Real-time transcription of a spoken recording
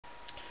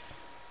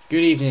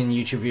Good evening,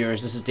 YouTube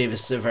viewers. This is David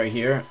Civ right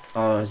here.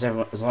 As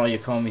all you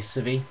call me,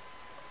 Civvy.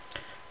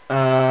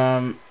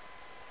 Um,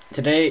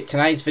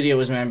 tonight's video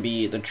was meant to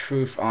be the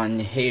truth on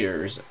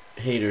haters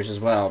as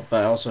well.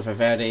 But also, if I've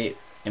had a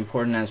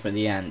important announcement at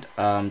the end.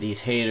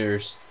 These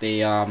haters,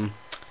 they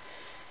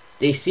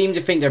seem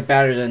to think they're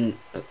better than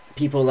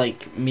people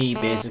like me,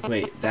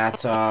 basically.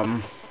 They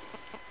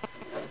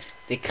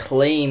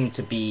claim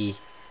to be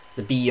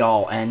the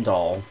be-all,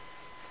 end-all.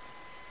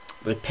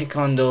 They pick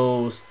on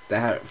those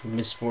that have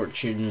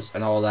misfortunes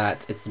and all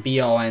that. It's the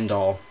be-all,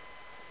 end-all.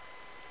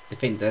 They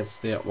think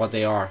that's what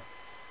they are,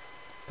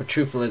 but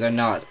truthfully they're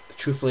not.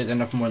 Truthfully, they're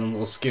nothing more than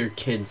little scared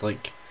kids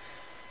like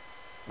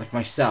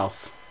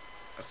myself,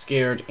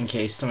 scared in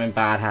case something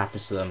bad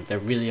happens to them. They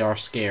really are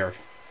scared.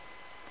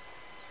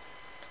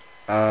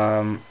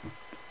 Um,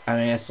 I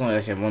mean, it's only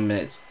like a 1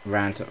 minute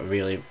rant,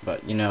 really,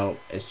 but you know,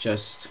 it's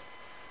just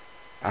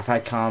I've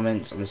had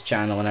comments on this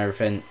channel and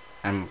everything,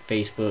 and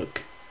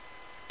Facebook,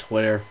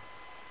 Twitter.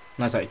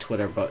 Not like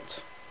Twitter,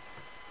 but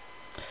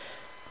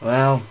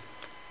well,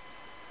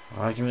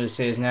 all I can really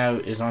say is now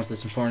is on to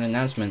this important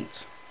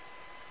announcement.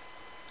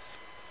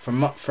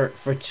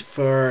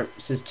 For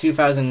since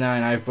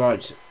 2009, I've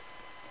brought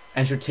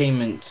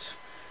entertainment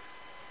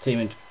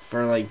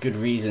for like good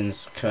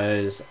reasons,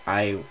 because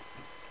I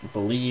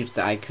believed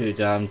that I could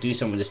do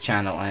something with this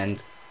channel,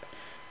 and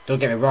don't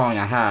get me wrong,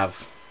 I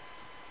have,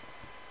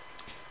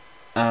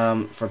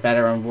 for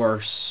better and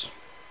worse.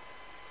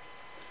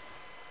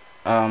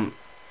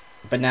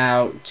 But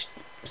now,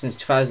 since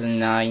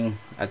 2009,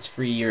 that's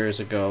 3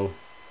 years ago,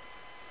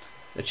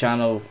 the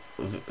channel,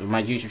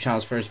 my YouTube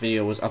channel's first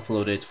video was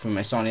uploaded through my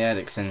Sony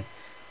Ericsson.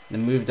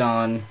 Then I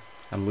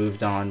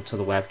moved on to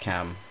the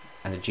webcam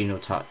and the Geno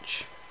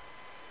Touch.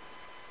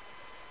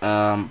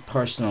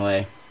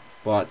 Personally,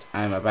 what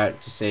I'm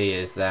about to say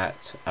is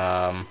that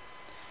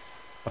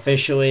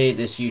officially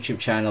this YouTube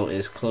channel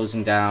is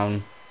closing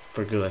down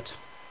for good.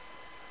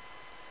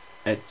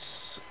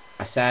 It's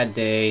a sad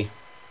day.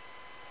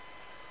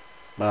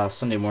 Well,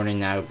 Sunday morning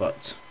now,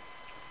 but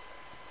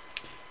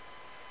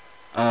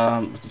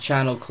with the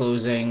channel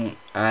closing,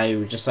 I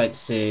would just like to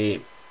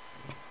say,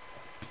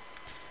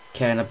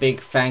 a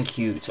big thank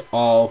you to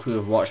all who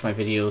have watched my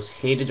videos,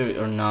 hated it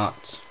or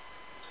not.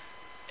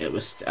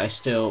 I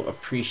still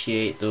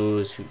appreciate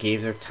those who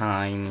gave their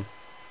time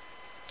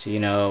to, you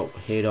know,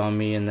 hate on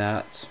me, and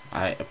that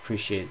I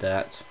appreciate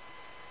that,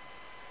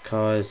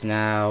 cause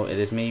now it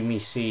has made me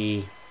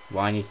see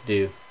what I need to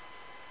do.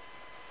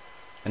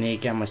 I need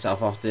to get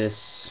myself off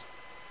this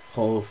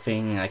whole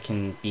thing. I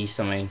can be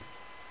something.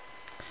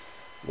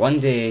 One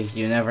day,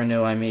 you never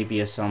know, I may be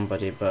a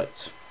somebody,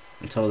 but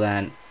until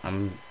then,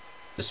 I'm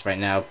just right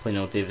now plain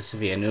old David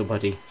Sevilla,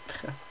 nobody.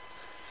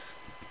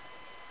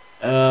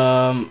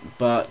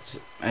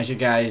 But as you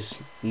guys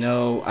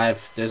know,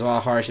 there's a lot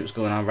of hardships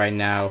going on right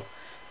now,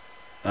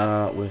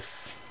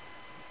 with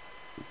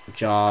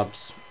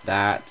jobs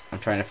that I'm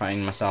trying to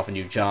find myself a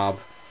new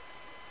job.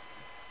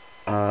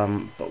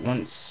 But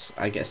once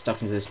I get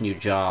stuck into this new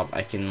job,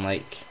 I can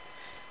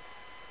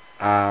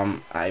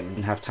I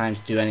wouldn't have time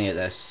to do any of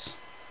this.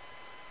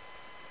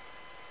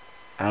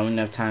 I wouldn't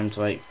have time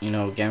to, you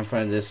know, get in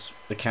front of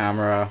the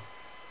camera,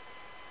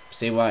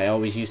 say what I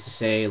always used to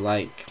say,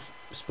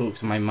 spoke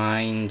to my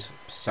mind,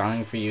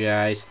 sang for you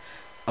guys,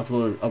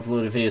 upload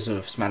videos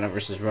of SmackDown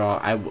vs. Raw.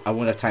 I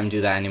won't have time to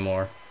do that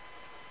anymore.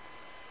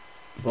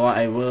 But what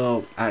I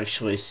will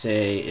actually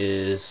say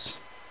is,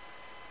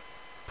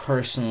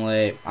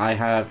 personally, I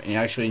have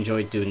actually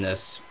enjoyed doing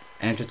this,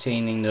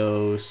 entertaining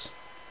those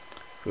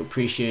who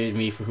appreciated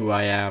me for who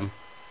I am.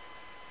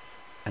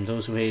 And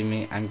those who hate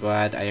me, I'm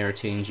glad I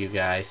entertained you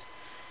guys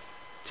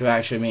to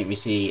actually make me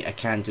see I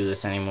can't do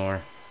this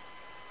anymore.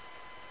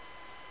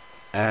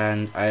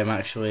 And I am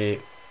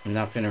actually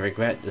not going to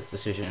regret this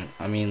decision.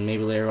 I mean,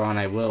 maybe later on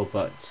I will,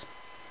 but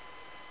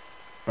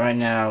right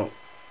now,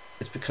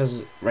 it's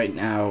because right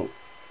now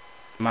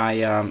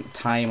my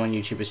time on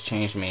YouTube has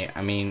changed me.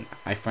 I mean,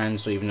 my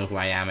friends don't even know who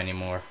I am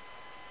anymore.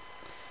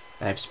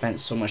 I've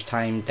spent so much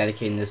time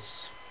dedicating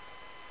this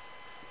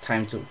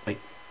time to,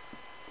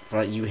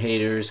 for you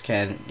haters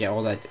can get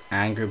all that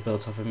anger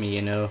built up in me,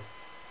 you know,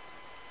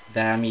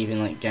 that I'm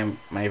even getting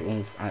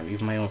even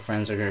my own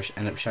friends are gonna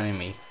end up shunning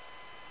me.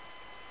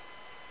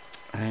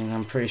 And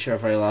I'm pretty sure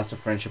I've already lost a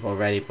friendship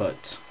already,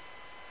 but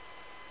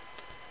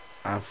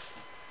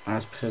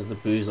that's because of the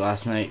booze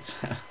last night.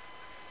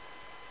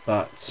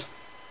 But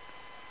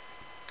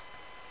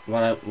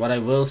what I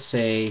will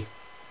say,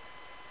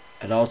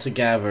 and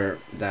altogether,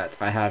 that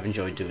I have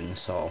enjoyed doing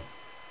this all.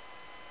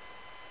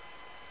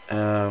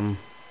 But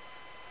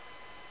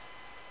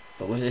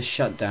with this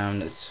shutdown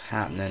that's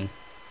happening,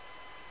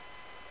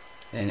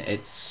 and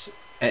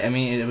I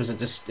mean, it was a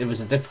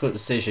difficult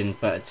decision,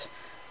 but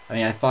I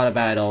mean, I thought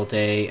about it all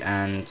day,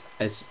 and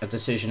it's a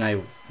decision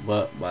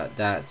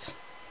that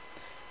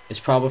is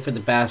probably for the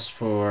best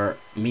for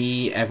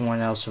me, everyone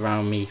else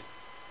around me.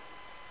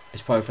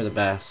 It's probably for the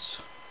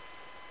best.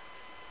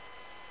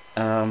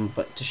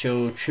 But to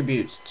show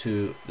tribute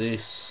to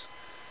this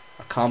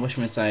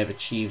accomplishments I have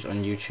achieved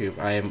on YouTube.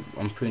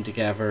 I'm putting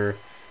together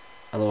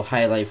a little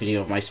highlight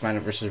video of my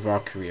SmackDown vs. Raw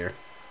career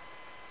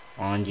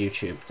on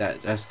YouTube.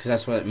 That's because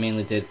that's what it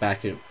mainly did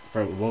back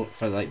for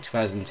like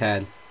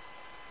 2010.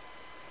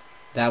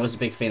 That was a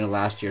big fan of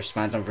last year,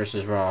 SmackDown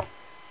vs. Raw,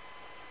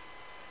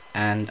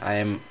 and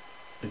I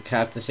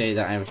have to say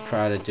that I'm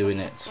proud of doing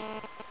it,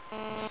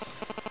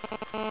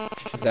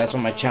 because that's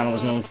what my channel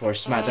was known for,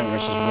 SmackDown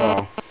vs.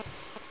 Raw.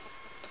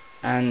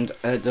 And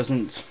it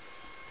doesn't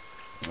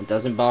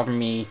bother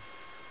me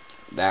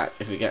that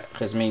if we get,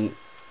 because I mean,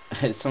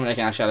 it's something I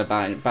can actually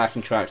add back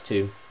in track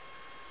to.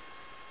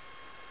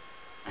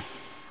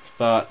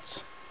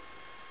 But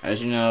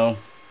as you know,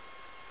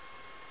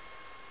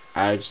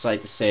 I would just like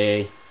to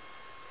say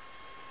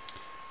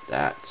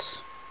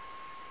that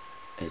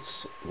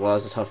it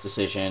was a tough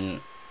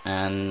decision,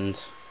 and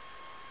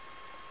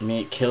I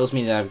mean, it kills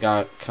me that I've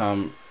got to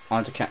come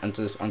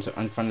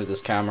in front of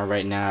this camera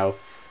right now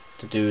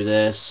to do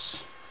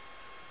this.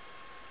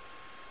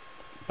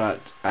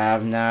 But I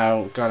have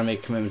now got to make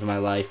a commitment to my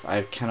life.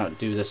 I cannot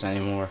do this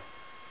anymore.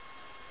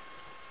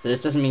 But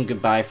this doesn't mean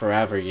goodbye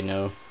forever, you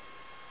know,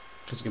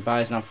 because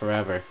goodbye is not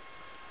forever.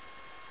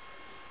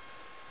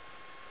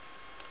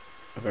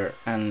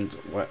 And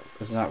what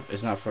is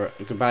not for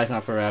goodbye is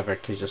not forever,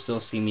 because you'll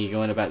still see me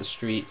going about the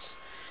streets,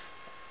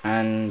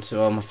 and to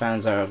all my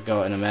fans that I've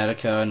got in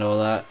America and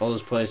all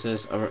those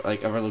places,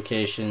 like other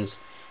locations,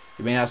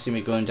 you may not see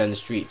me going down the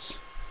streets,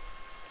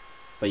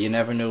 but you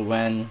never know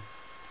when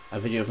a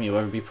video of me will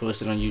ever be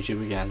posted on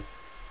YouTube again.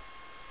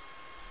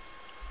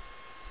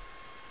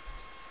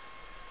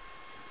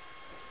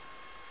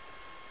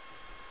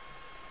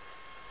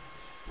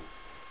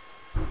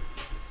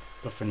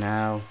 But for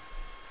now,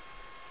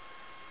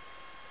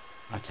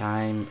 my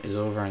time is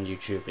over on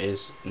YouTube,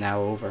 is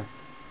now over.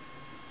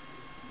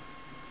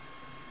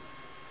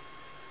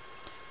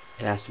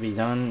 It has to be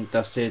done,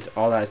 dusted,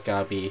 all that's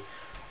gotta be,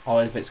 all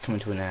of it's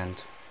coming to an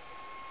end.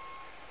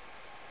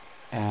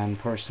 And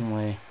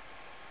personally,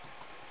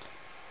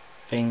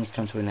 things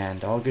come to an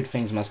end. All good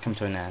things must come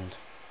to an end.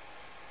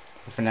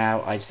 But for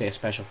now, I'd say a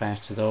special thanks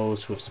to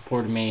those who have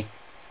supported me.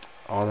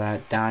 All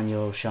that,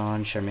 Daniel,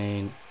 Sean,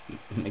 Charmaine,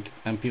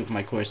 and people from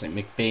my course like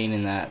McBain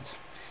and that.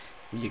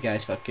 You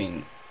guys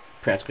fucking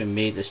practically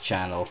made this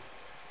channel.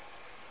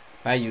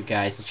 By you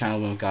guys, the channel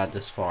wouldn't have got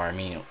this far. I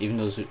mean, even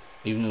though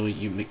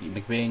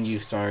McBain, you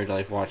started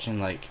like watching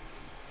like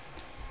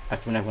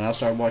after when everyone else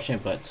started watching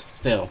it, but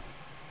still,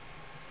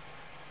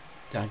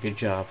 done a good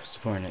job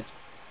supporting it.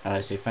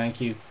 I say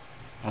thank you.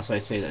 Also, I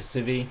say that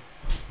Civi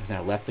has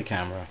now left the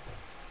camera.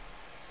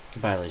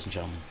 Goodbye, ladies and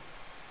gentlemen.